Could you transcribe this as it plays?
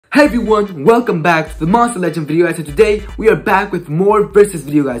Hi everyone, welcome back to the Monster Legend video guys, and today we are back with more versus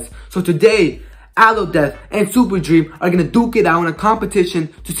video guys. So today, Aloe and Super Dream are gonna duke it out in a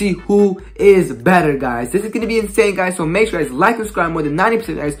competition to see who is better guys. This is gonna be insane guys, so make sure guys like and subscribe. More than 90%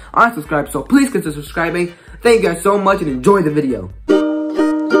 of guys aren't subscribed, so please consider subscribing. Thank you guys so much and enjoy the video.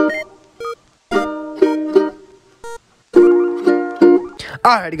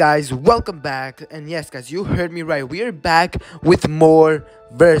 Alright guys, welcome back, and yes guys, you heard me right, we are back with more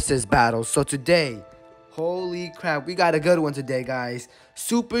versus battles. So today, holy crap, we got a good one today guys.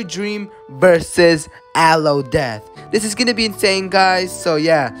 Super Dream versus Aloe. This is gonna be insane guys, so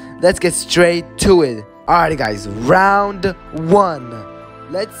yeah, let's get straight to it. Alright guys, round 1.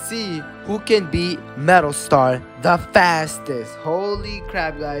 Let's see who can beat Metal Star the fastest. Holy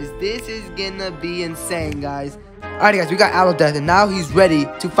crap guys, this is gonna be insane guys. Alright guys, we got Aloe, and now he's ready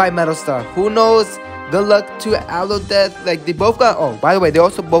to fight Metal Star. Who knows? Good luck to Aloe. Like, they both got, oh, by the way, they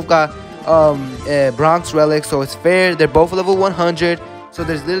also both got Bronx Relic, so it's fair. They're both level 100, so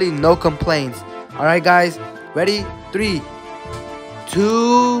there's literally no complaints. Alright guys, ready? 3,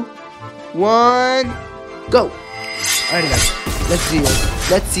 2, 1, go! Alright guys, let's see it.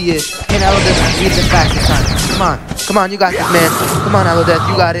 Let's see it. Can Aloe beat the fastest time? Come on, you got this man. Come on Aloe,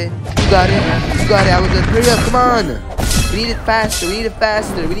 you got it. You got it, Aloe. Hurry up, come on. We need it faster, we need it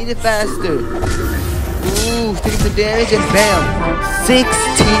faster. Ooh, taking some damage and bam. 16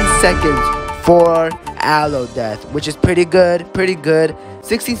 seconds for Aloe, which is pretty good,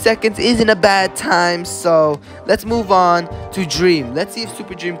 16 seconds isn't a bad time, so let's move on to Dream. Let's see if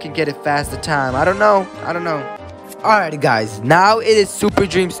Super Dream can get it faster time. I don't know. Alright guys, now it is Super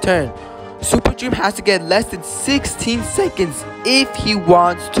Dream's turn. Super Dream has to get less than 16 seconds if he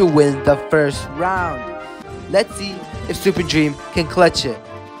wants to win the first round. Let's see if Super Dream can clutch it.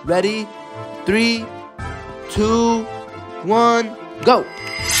 Ready? 3, 2, 1, go!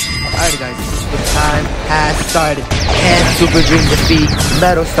 Alright guys, the time has started. Can Super Dream defeat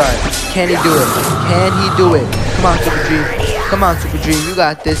Metal Star? Can he do it? Come on Super Dream. Come on Super Dream, you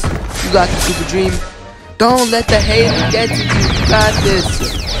got this. Super Dream. Don't let the hate get to you. You got this.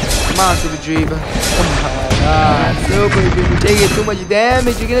 Come on, Super Dream. Come on. Super Dream, you're taking too much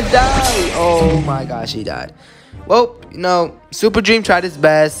damage. You're gonna die. Oh my gosh, he died. Well, Super Dream tried his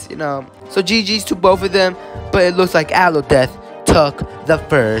best, So GG's to both of them. But it looks like Aloe took the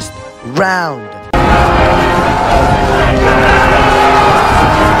first round.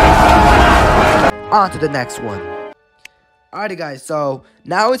 On to the next one. Alrighty guys, so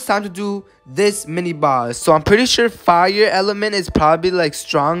now it's time to do this mini boss. So I'm pretty sure fire element is probably like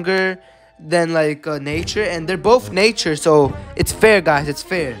stronger than like nature, and they're both nature, so it's fair guys, it's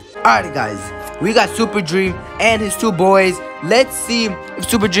fair. Alrighty guys, we got Super Dream and his two boys. Let's see if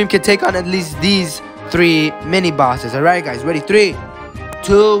Super Dream can take on at least these 3 mini bosses. Alright guys, ready? 3,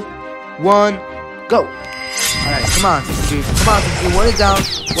 2, 1, go! Alright, come on Super Dream, one is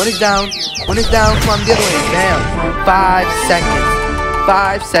down, come on the other way, bam.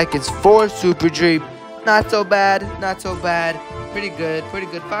 5 seconds for Super Dream. Not so bad, pretty good.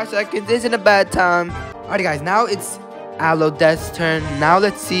 5 seconds isn't a bad time. Alright guys, now it's Aloe's turn. Now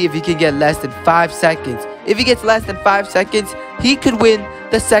let's see if he can get less than 5 seconds. If he gets less than 5 seconds, he could win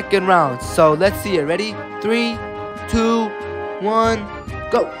the second round. So let's see it, ready? 3, 2, 1,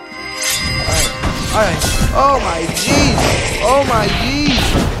 go! Alright. Oh my jeez.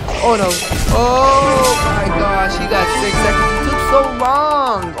 Oh no. Oh my gosh. He got 6 seconds. It took so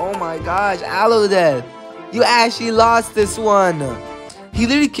long. Oh my gosh. Aloe, you actually lost this one.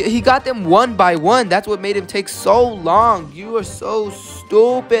 He got them one by one. That's what made him take so long. You are so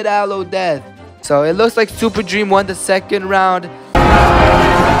stupid, Aloe. So it looks like Super Dream won the second round.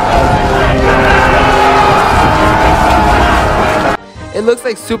 It looks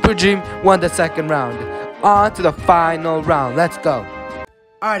like Super Dream won the second round. On to the final round. Let's go.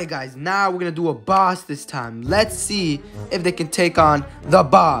 Alright guys, now we're gonna do a boss this time. Let's see if they can take on the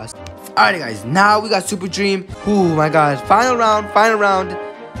boss. Alright guys, now we got Super Dream. Oh my god, final round.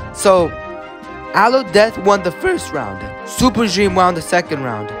 So, Aloe won the first round. Super Dream won the second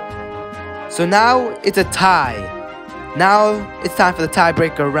round. So now it's a tie. Now it's time for the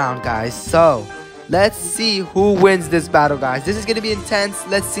tiebreaker round guys. So, let's see who wins this battle, guys. This is going to be intense.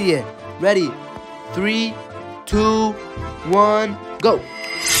 Let's see it. Ready? 3, 2, 1, go.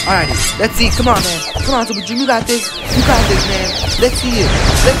 Alrighty. Let's see. Come on, man. Come on, Super Dream. You got this. Man. Let's see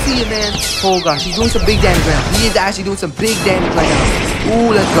it, man. Oh, gosh. He's doing some big damage right now. He is actually doing some big damage right now.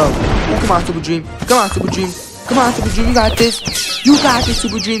 Ooh, let's go. Ooh, come on, Super Dream. You got this. You got this,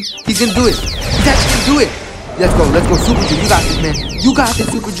 Super Dream. He's going to do it. He's actually going to do it. Let's go, Super Dream. You got this, man. You got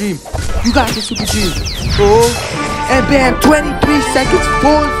this, Super Dream. Oh, And bam, 23 seconds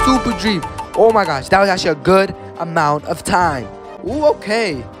for Super Dream. Oh my gosh, that was actually a good amount of time. Ooh,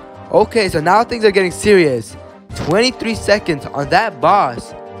 okay. Okay, so now things are getting serious. 23 seconds on that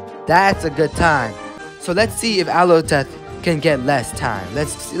boss. That's a good time. So let's see if Aloe Death can get less time.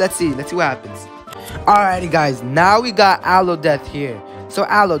 Let's see what happens. Alrighty guys, now we got Aloe Death here. So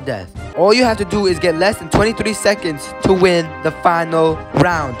Aloe Death, all you have to do is get less than 23 seconds to win the final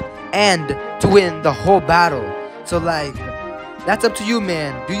round and to win the whole battle. So like, that's up to you,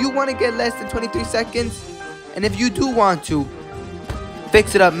 man. Do you want to get less than 23 seconds? And if you do want to,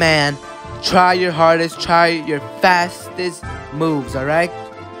 fix it up, man. Try your hardest, try your fastest moves, alright?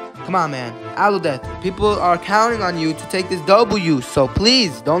 Come on, man. Aloe Death, people are counting on you to take this W, so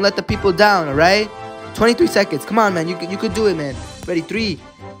please don't let the people down, alright? 23 seconds. Come on, man. You could do it, man. Ready? 3,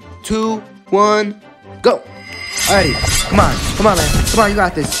 2, 1, go. Alrighty. Come on, man. Come on, you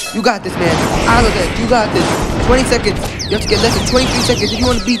got this. You got this, man. Aloe Death, you got this. 20 seconds. You have to get less than 23 seconds if you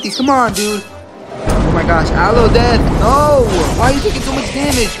want to beat these. Come on, dude. Oh my gosh, Aloe Death. No. Why are you taking so much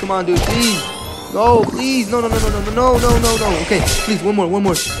damage? Come on, dude. Please. No, please. No. Okay, please. One more. Come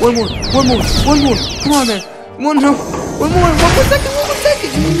on, man. One more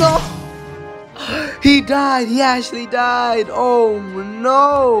second. No. He died. He actually died. Oh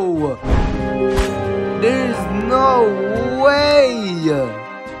no. There's no way.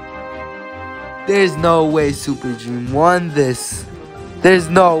 There's no way Super Dream won this. There's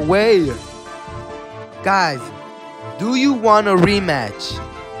no way. Guys, do you want a rematch?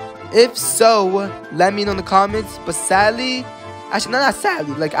 If so, let me know in the comments. But sadly, actually, not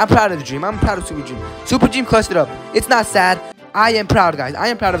sadly. Like, I'm proud of the Dream. I'm proud of Super Dream. Super Dream clutched it up. It's not sad. I am proud, guys. I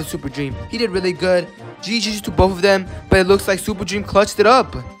am proud of the Super Dream. He did really good. GG's to both of them. But it looks like Super Dream clutched it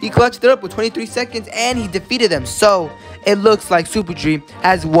up. He clutched it up with 23 seconds and he defeated them. So, it looks like Super Dream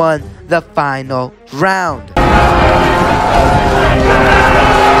has won the final round.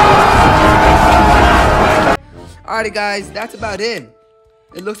 Alrighty, guys. That's about it.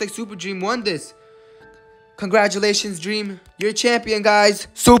 It looks like Super Dream won this. Congratulations, Dream. You're a champion, guys.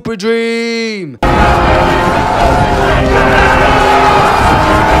 Super Dream.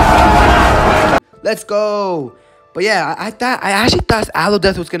 Let's go. But yeah, I actually thought Aloe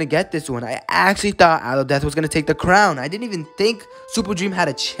Death was gonna get this one. I actually thought Aloe Death was gonna take the crown. I didn't even think Super Dream had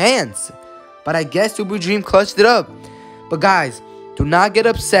a chance. But I guess Super Dream clutched it up. But guys, do not get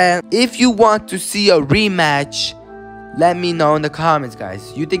upset. If you want to see a rematch, let me know in the comments,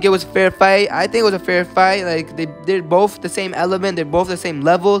 guys. You think it was a fair fight? I think it was a fair fight. Like, they're both the same element. They're both the same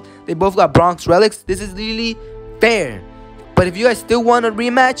level. They both got Bronx relics. This is really fair. But if you guys still want a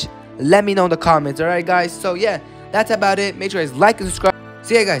rematch, let me know in the comments. Alright, guys? So, yeah, that's about it. Make sure you guys like and subscribe.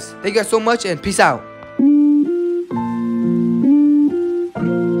 So, yeah, guys. Thank you guys so much, and peace out.